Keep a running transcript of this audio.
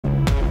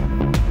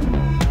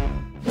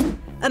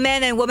A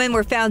man and woman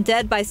were found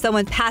dead by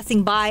someone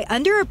passing by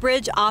under a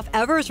bridge off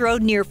Evers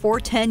Road near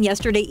 410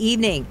 yesterday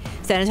evening.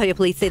 San Antonio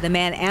police say the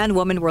man and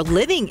woman were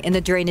living in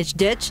the drainage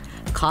ditch.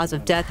 The cause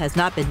of death has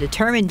not been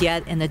determined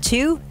yet, and the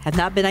two have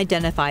not been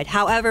identified.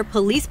 However,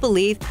 police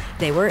believe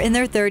they were in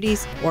their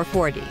 30s or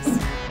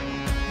 40s.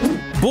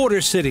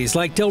 Border cities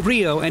like Del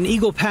Rio and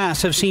Eagle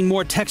Pass have seen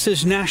more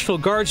Texas National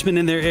Guardsmen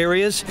in their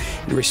areas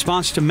in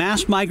response to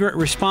mass migrant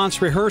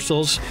response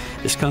rehearsals.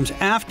 This comes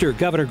after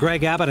Governor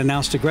Greg Abbott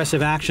announced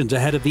aggressive actions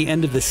ahead of the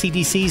end of the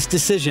CDC's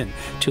decision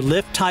to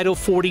lift Title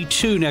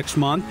 42 next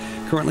month.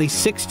 Currently,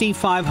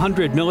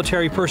 6,500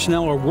 military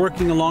personnel are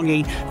working along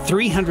a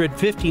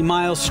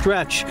 350-mile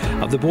stretch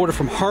of the border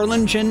from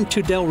Harlingen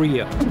to Del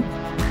Rio.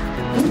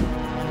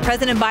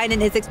 President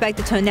Biden is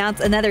expected to announce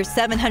another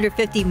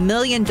 $750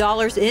 million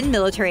in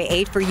military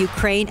aid for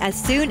Ukraine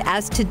as soon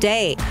as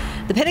today.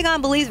 The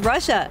Pentagon believes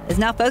Russia is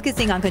now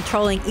focusing on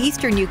controlling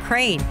eastern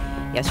Ukraine.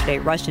 Yesterday,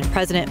 Russian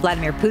President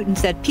Vladimir Putin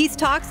said peace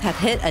talks have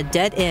hit a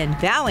dead end,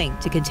 vowing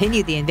to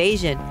continue the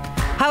invasion.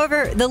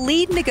 However, the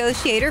lead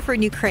negotiator for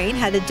Ukraine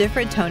had a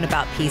different tone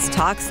about peace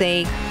talks,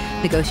 saying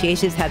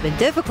negotiations have been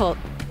difficult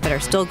but are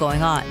still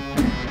going on.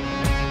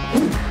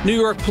 New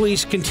York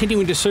police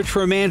continuing to search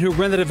for a man who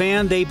rented a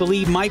van they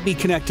believe might be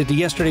connected to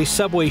yesterday's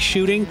subway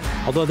shooting,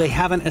 although they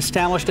haven't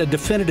established a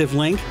definitive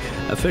link.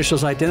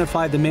 Officials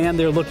identified the man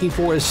they're looking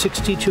for as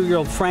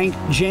 62-year-old Frank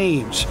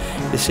James.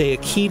 They say a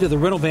key to the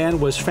rental van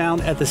was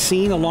found at the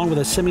scene along with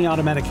a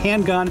semi-automatic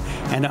handgun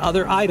and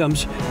other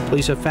items.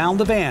 Police have found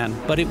the van,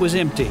 but it was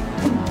empty.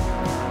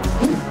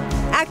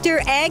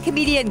 Actor and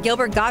comedian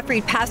Gilbert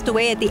Gottfried passed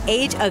away at the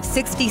age of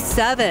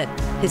 67.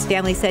 His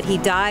family said he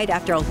died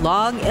after a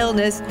long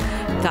illness.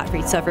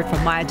 Gottfried suffered from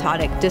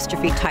myotonic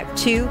dystrophy type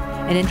 2,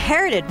 an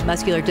inherited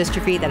muscular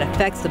dystrophy that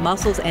affects the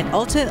muscles and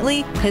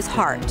ultimately his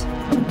heart.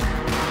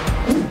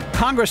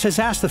 Congress has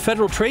asked the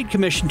Federal Trade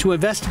Commission to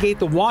investigate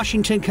the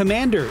Washington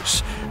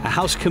Commanders. A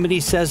House committee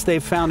says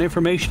they've found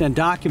information and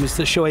documents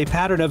that show a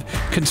pattern of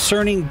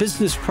concerning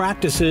business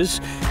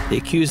practices. They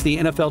accuse the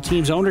NFL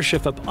team's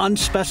ownership of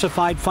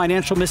unspecified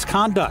financial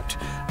misconduct.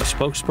 A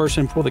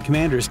spokesperson for the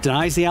Commanders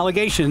denies the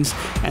allegations,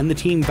 and the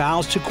team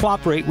vows to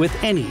cooperate with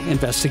any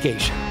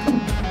investigation.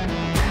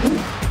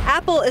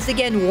 Apple is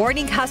again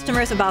warning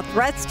customers about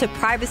threats to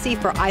privacy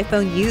for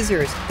iPhone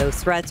users.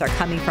 Those threats are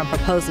coming from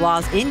proposed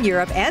laws in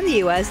Europe and the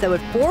U.S. that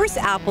would force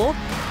Apple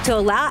to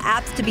allow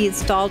apps to be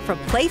installed from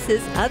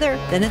places other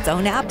than its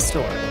own app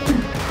store.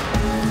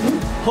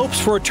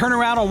 Hopes for a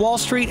turnaround on Wall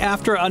Street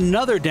after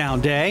another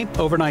down day.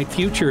 Overnight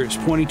futures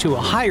pointing to a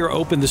higher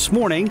open this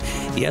morning.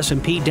 The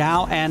S&P,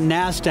 Dow, and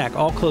NASDAQ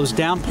all closed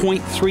down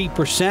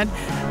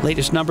 0.3%.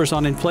 Latest numbers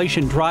on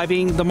inflation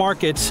driving the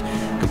markets.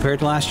 Compared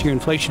to last year,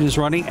 inflation is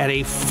running at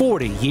a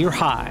 40-year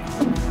high.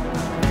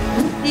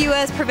 The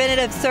U.S.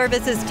 Preventative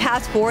Services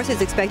Task Force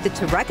is expected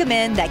to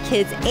recommend that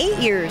kids 8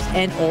 years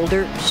and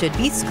older should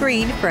be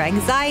screened for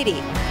anxiety.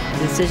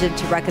 The decision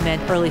to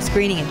recommend early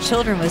screening in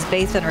children was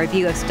based on a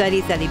review of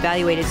studies that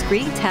evaluated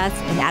screening tests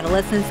in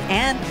adolescents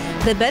and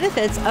the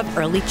benefits of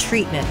early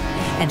treatment.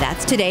 And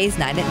that's today's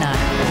 9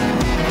 at 9.